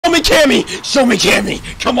me Cammy! Show me Cammy!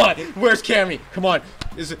 Come on! Where's Cammy? Come on!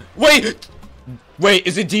 Is it? Wait! Wait!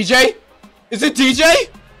 Is it DJ? Is it DJ?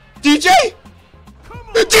 DJ?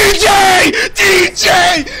 DJ!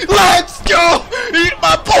 DJ! Let's go!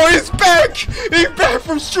 My boy is back! He's back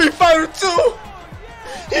from Street Fighter 2!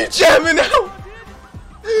 He's jamming out!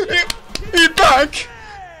 He's back!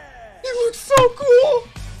 He looks so cool!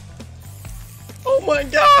 Oh my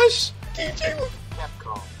gosh! DJ looks...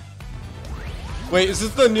 Wait, is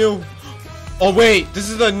this the new... Oh wait, this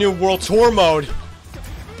is the new World Tour mode!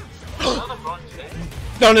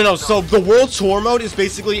 No. So the World Tour mode is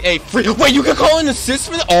basically a free. Wait, you can call an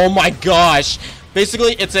assistant? Oh my gosh!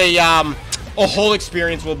 Basically, it's a whole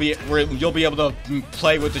experience will be where you'll be able to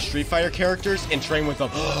play with the Street Fighter characters and train with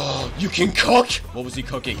them. You can cook. What was he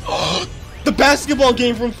cooking? The basketball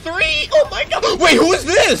game from 3. Oh my god! Wait, who is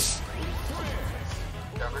this?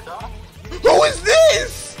 Who is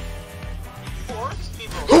this?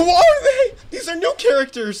 Who are they? These are new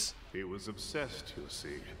characters. He was obsessed, you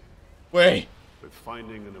see. Wait. With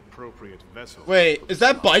finding an appropriate vessel. Wait, is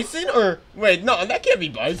that Bison or wait? No, that can't be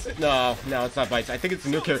Bison. No, it's not Bison. I think it's a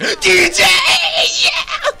new character. DJ,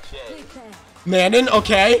 yeah. Manon,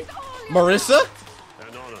 okay. Marissa.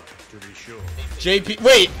 An honor, to be sure. JP.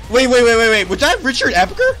 Wait. Was that Richard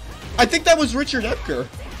Epker? I think that was Richard Epker.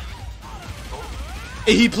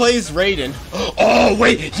 He plays Raiden. Oh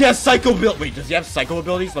wait, he has psycho abilities. Wait, does he have psycho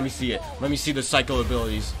abilities? Let me see it. Let me see the psycho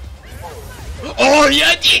abilities. Oh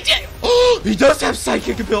yeah, DJ! Oh, he does have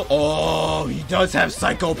psychic ability. Oh, he does have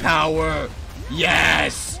psycho power.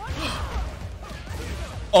 Yes.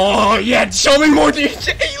 Oh yeah, show me more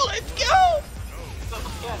DJ. Let's go.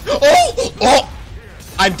 Oh!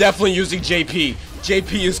 I'm definitely using JP.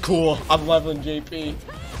 JP is cool. I'm leveling JP.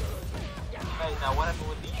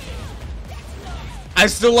 I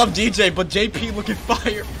still love DJ, but JP looking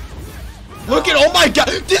fire. Look at, oh my god,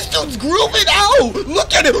 this dude's grooving out!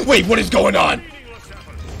 Look at him! Wait, what is going on?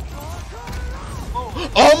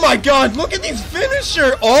 Oh my god, look at these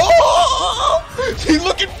finisher! Oh! He's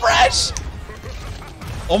looking fresh!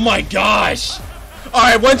 Oh my gosh!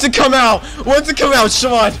 Alright, when's it come out? When's it come out,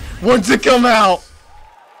 Sean? When's it come out?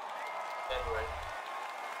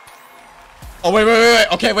 Oh, wait.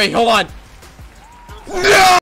 Okay, wait, hold on. No!